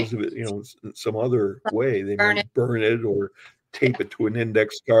dispose of it, some other way. They Burn it. might burn it or tape it to an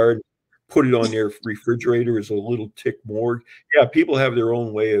index card, put it on their refrigerator as a little tick morgue. Yeah, people have their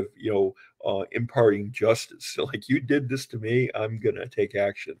own way of, imparting justice. So like, you did this to me, I'm gonna take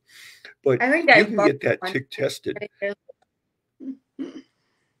action. But I think you I can borrowed get that one. tick tested.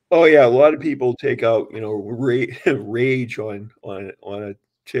 Oh yeah, a lot of people take out, rage on a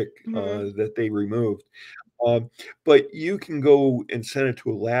tick Mhm. that they removed. Um, but you can go and send it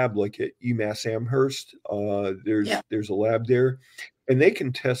to a lab like at UMass Amherst. Yeah. There's a lab there, and they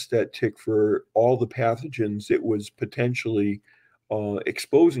can test that tick for all the pathogens it was potentially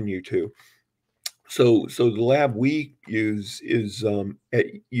exposing you to. So the lab we use is at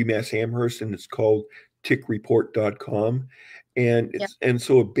UMass Amherst, and it's called tickreport.com. Yeah. And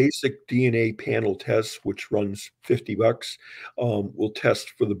so a basic DNA panel test, which runs $50, will test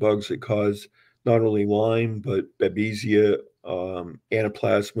for the bugs that cause not only Lyme but Babesia,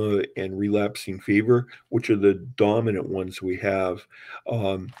 Anaplasma, and relapsing fever, which are the dominant ones we have.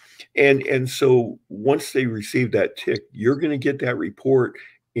 Um, and so once they receive that tick, you're going to get that report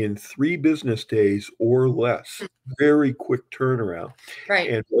in 3 business days or less. Very quick turnaround. Right.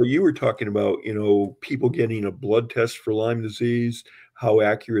 And what you were talking about, people getting a blood test for Lyme disease, how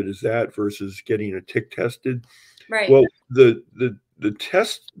accurate is that versus getting a tick tested? Right. Well, the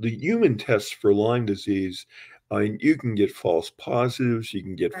human test for Lyme disease, you can get false positives, you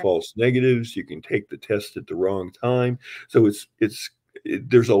can get Right. false negatives, you can take the test at the wrong time. So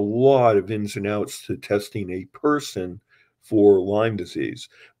there's a lot of ins and outs to testing a person for Lyme disease.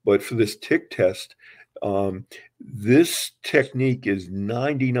 But for this tick test, this technique is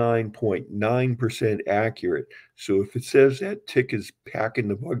 99.9% accurate. So if it says that tick is packing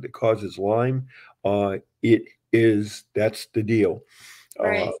the bug that causes Lyme, that's the deal. Uh,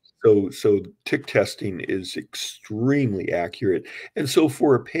 Right. so tick testing is extremely accurate. And so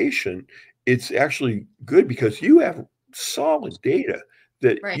for a patient, it's actually good because you have solid data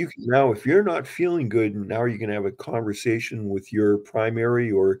that Right. you can now, if you're not feeling good, now you can have a conversation with your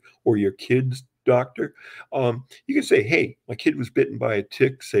primary or your kid's doctor. You can say, hey, my kid was bitten by a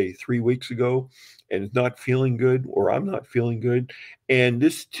tick, say 3 weeks ago, and is not feeling good, or I'm not feeling good. And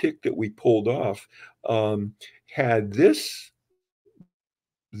this tick that we pulled off had this,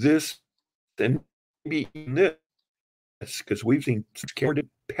 and maybe even this, because we've seen carried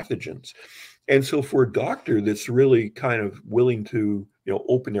pathogens. And so for a doctor that's really kind of willing to,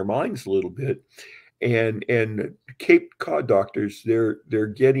 open their minds a little bit, and Cape Cod doctors, they're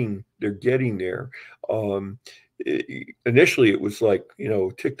getting there. Um, Initially, it was like,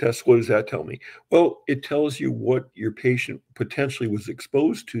 tick test. What does that tell me? Well, it tells you what your patient potentially was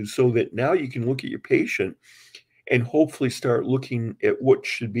exposed to, so that now you can look at your patient and hopefully start looking at what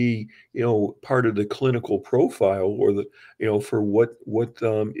should be, part of the clinical profile, or for what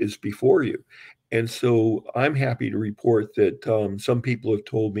is before you. And so I'm happy to report that some people have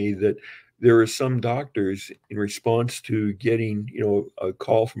told me that there are some doctors, in response to getting, a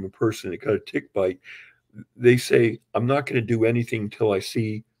call from a person that got a tick bite, they say, I'm not going to do anything until I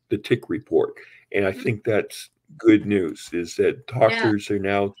see the tick report. And I think that's good news, is that Yeah. doctors are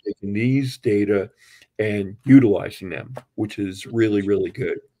now taking these data and utilizing them, which is really, really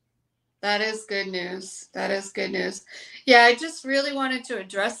good. That is good news. That is good news. Yeah, I just really wanted to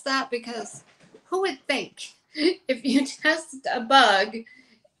address that because who would think if you test a bug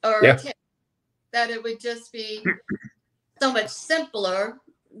or a Yeah, tick that it would just be so much simpler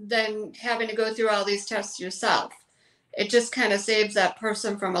than having to go through all these tests yourself. It just kind of saves that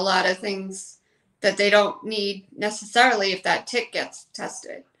person from a lot of things that they don't need necessarily if that tick gets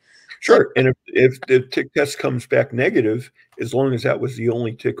tested. So, sure. And if the tick test comes back negative, as long as that was the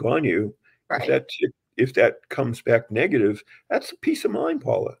only tick on you, if right. that comes back negative, that's a peace of mind,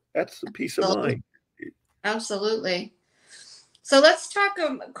 Paula. That's a peace of Absolutely. mind. Absolutely. So let's talk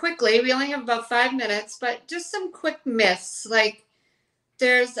quickly. We only have about 5 minutes, but just some quick myths. Like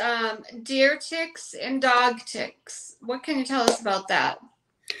there's deer ticks and dog ticks. What can you tell us about that?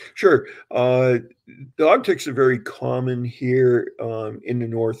 Sure. Dog ticks are very common here in the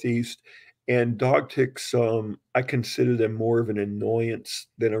Northeast, and dog ticks, I consider them more of an annoyance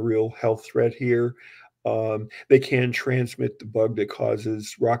than a real health threat here. They can transmit the bug that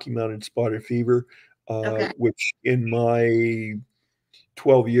causes Rocky Mountain spotted fever, Okay. which in my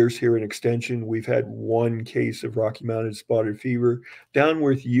 12 years here in Extension, we've had one case of Rocky Mountain spotted fever. Down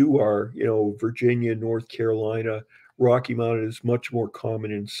where you are, Virginia, North Carolina, Rocky Mountain is much more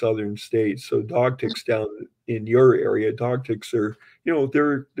common in southern states. So dog ticks down in your area, dog ticks are,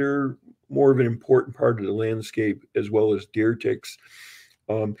 they're more of an important part of the landscape, as well as deer ticks.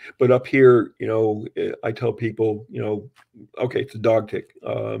 But up here, I tell people, okay, it's a dog tick,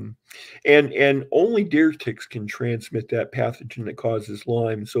 and only deer ticks can transmit that pathogen that causes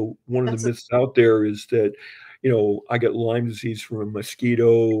Lyme. So one of the That's a, myths out there is that, I get Lyme disease from a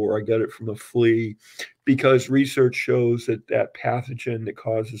mosquito or I get it from a flea, because research shows that that pathogen that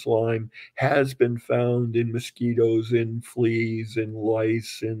causes Lyme has been found in mosquitoes, in fleas, in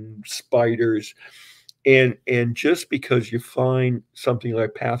lice, and spiders. And just because you find something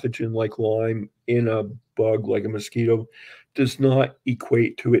like pathogen like Lyme in a bug like a mosquito does not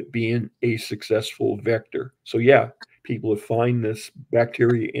equate to it being a successful vector. So yeah, people have find this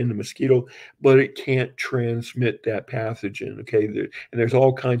bacteria in the mosquito, but it can't transmit that pathogen. Okay, and there's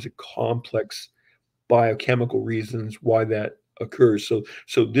all kinds of complex biochemical reasons why that occurs. So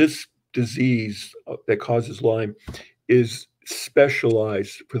this disease that causes Lyme is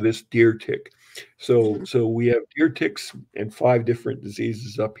specialized for this deer tick. So mhm. so we have deer ticks and 5 different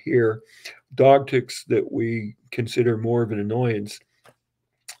diseases up here. Dog ticks that we consider more of an annoyance.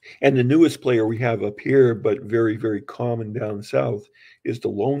 And the newest player we have up here, but very, very common down south, is the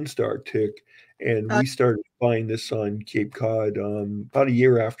Lone Star tick. And Uh, we started finding this on Cape Cod about a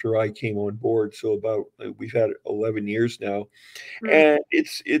year after I came on board. So about we've had it 11 years now, mm, and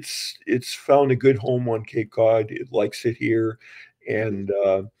it's found a good home on Cape Cod. It likes it here, and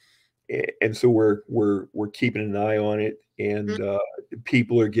so we're keeping an eye on it, mm, and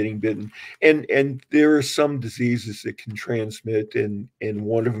people are getting bitten, and there are some diseases that can transmit, and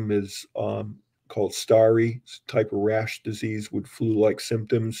one of them is called starry type of rash disease with flu-like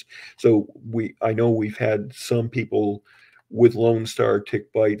symptoms. So I know we've had some people with Lone Star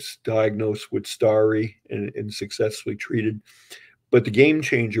tick bites diagnosed with starry and successfully treated. But the game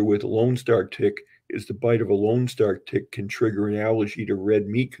changer with a Lone Star tick is the bite of a Lone Star tick can trigger an allergy to red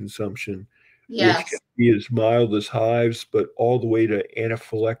meat consumption, which can yes. be as mild as hives, but all the way to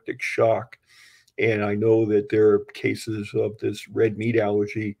anaphylactic shock. And I know that there are cases of this red meat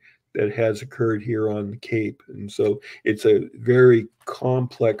allergy that has occurred here on the Cape. And so it's a very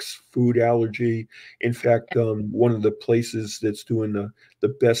complex food allergy. In fact, one of the places that's doing the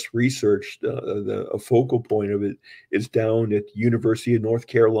best research, a focal point of it, is down at the University of North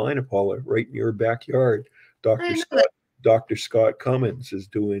Carolina, Paula, right in your backyard. I Dr. know that. Scott, Dr. Scott Cummins is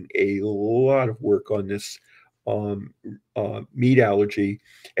doing a lot of work on this um, meat allergy,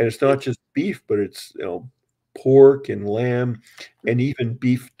 and it's not just beef, but it's pork and lamb, and even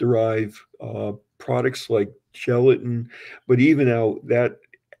beef derived products like gelatin. But even now that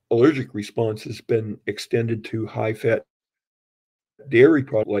allergic response has been extended to high fat dairy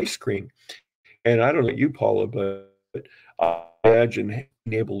products like ice cream. And I don't know about you, Paula, but I imagine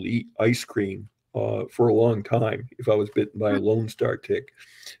being able to eat ice cream for a long time if I was bitten by a Lone Star tick.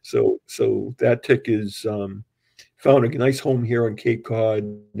 So that tick is found a nice home here on Cape Cod,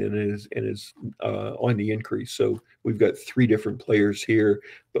 and is on the increase. So we've got 3 different players here,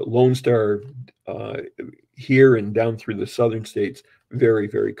 but Lone Star uh, here and down through the southern states, very,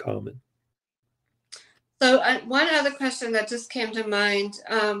 very common. So one other question that just came to mind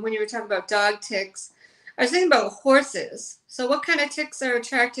when you were talking about dog ticks, I was thinking about horses. So what kind of ticks are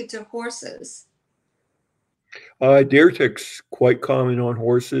attracted to horses? Deer ticks quite common on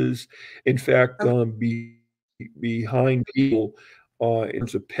horses. In fact, Oh, behind people, in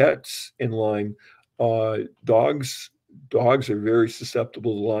terms of pets in Lyme, dogs are very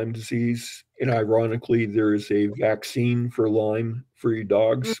susceptible to Lyme disease. And ironically, there is a vaccine for Lyme for your mm,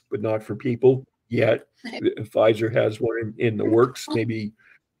 dogs, but not for people yet. Pfizer has one in the works, maybe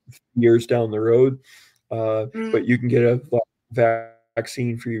years down the road. But mm, you can get a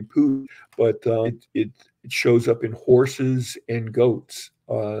vaccine for your pooch, but it shows up in horses and goats.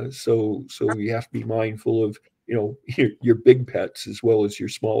 So you have to be mindful of your big pets as well as your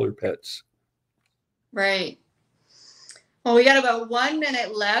smaller pets. right. Well, we got about 1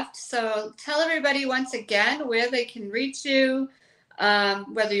 minute left. So tell everybody once again where they can reach you,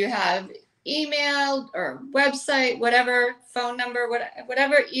 whether you have email or website, whatever, phone number,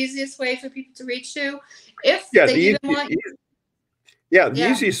 whatever easiest way for people to reach you. If Yeah, they even want, the yeah,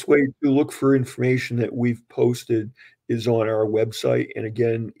 easiest way to look for information that we've posted is on our website, and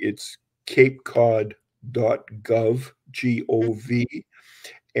again, it's capecod.gov, GOV,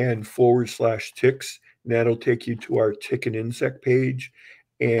 and /ticks. And that'll take you to our tick and insect page.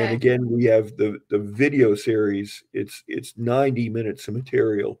 And okay. again, we have the video series. It's 90 minutes of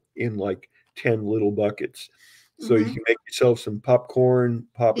material in like 10 little buckets. So you Hmm. can make yourself some popcorn,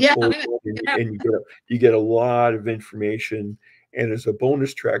 pop a Yeah, cold one, yeah. and you get a lot of information. And as a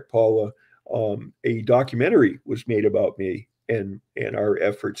bonus track, Paula, a documentary was made about me, and our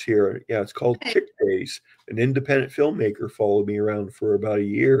efforts here. Yeah, it's called Tick Days. An independent filmmaker followed me around for about a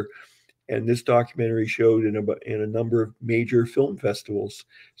year, and this documentary showed in a number of major film festivals.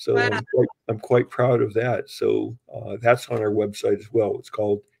 So Wow. I'm quite proud of that. So that's on our website as well. It's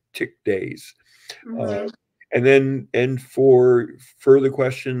called Tick Days. And for further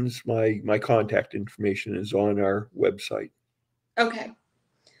questions, my contact information is on our website. Okay.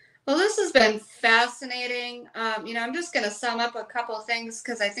 Well, this has been fascinating. I'm just going to sum up a couple of things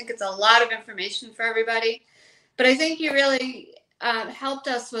because I think it's a lot of information for everybody. But I think you really helped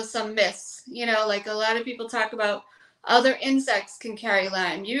us with some myths. Like a lot of people talk about other insects can carry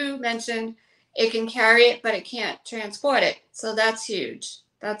Lyme. You mentioned it can carry it, but it can't transport it. So that's huge.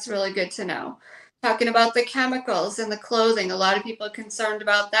 That's really good to know. Talking about the chemicals in the clothing, a lot of people are concerned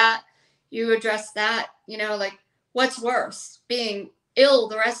about that. You address that, like what's worse, being ill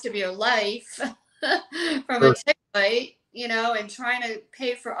the rest of your life from a tick bite, and trying to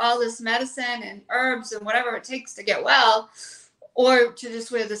pay for all this medicine and herbs and whatever it takes to get well, or to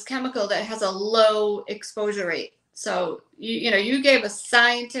just wear this chemical that has a low exposure rate. So you gave us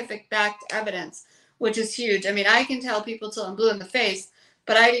scientific backed evidence, which is huge. I mean, I can tell people till I'm blue in the face,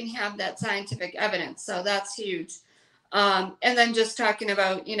 but I didn't have that scientific evidence. So that's huge. And then just talking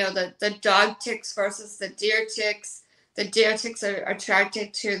about, the dog ticks versus the deer ticks. The deer ticks are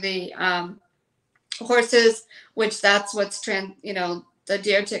attracted to the horses, which that's what's the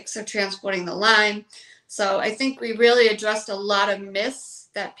deer ticks are transporting the Lyme. So I think we really addressed a lot of myths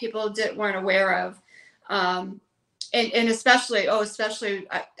that people weren't aware of. And especially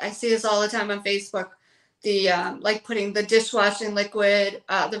I see this all the time on Facebook, the like putting the dishwashing liquid,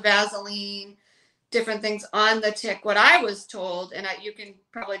 the Vaseline, different things on the tick. What I was told, and you can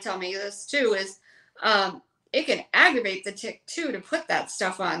probably tell me this too, is it can aggravate the tick too to put that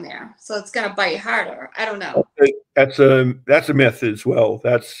stuff on there, so it's going to bite harder. I don't know. That's a myth as well.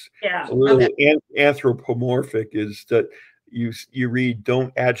 That's a little anthropomorphic. Is that you read,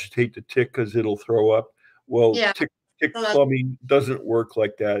 don't agitate the tick because it'll throw up. Well, tick plumbing doesn't work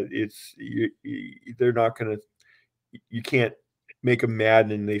like that. It's they're not going to. You can't make them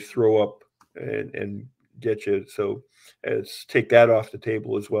mad and they throw up and get you. So take that off the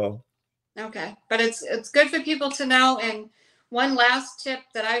table as well. Okay, but it's good for people to know. And one last tip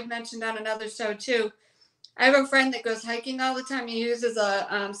that I've mentioned on another show too. I have a friend that goes hiking all the time. He uses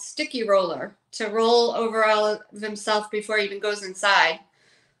a sticky roller to roll over all of himself before he even goes inside.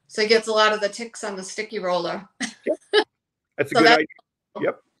 So he gets a lot of the ticks on the sticky roller. That's a good idea.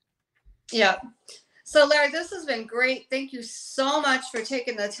 Yep. Yeah. So Larry, this has been great. Thank you so much for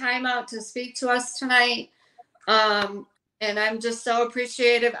taking the time out to speak to us tonight. And I'm just so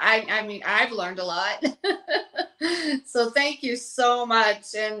appreciative. I mean, I've learned a lot. So thank you so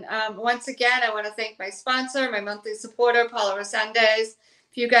much. And once again, I want to thank my sponsor, my monthly supporter, Paula. If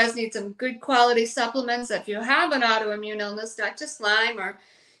you guys need some good quality supplements, if you have an autoimmune illness, not just Lyme, or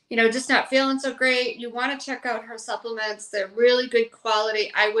just not feeling so great, you want to check out her supplements. They're really good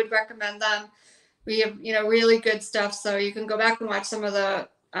quality. I would recommend them. We have really good stuff. So you can go back and watch some of the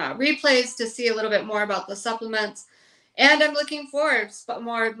replays to see a little bit more about the supplements. And I'm looking for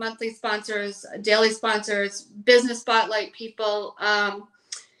more monthly sponsors, daily sponsors, business spotlight people,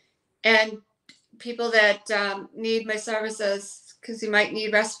 and people that need my services, because you might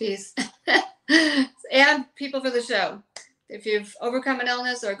need recipes, and people for the show. If you've overcome an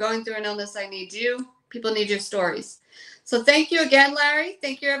illness or going through an illness, I need you. People need your stories. So thank you again, Larry.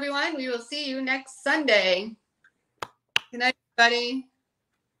 Thank you, everyone. We will see you next Sunday. Good night, everybody.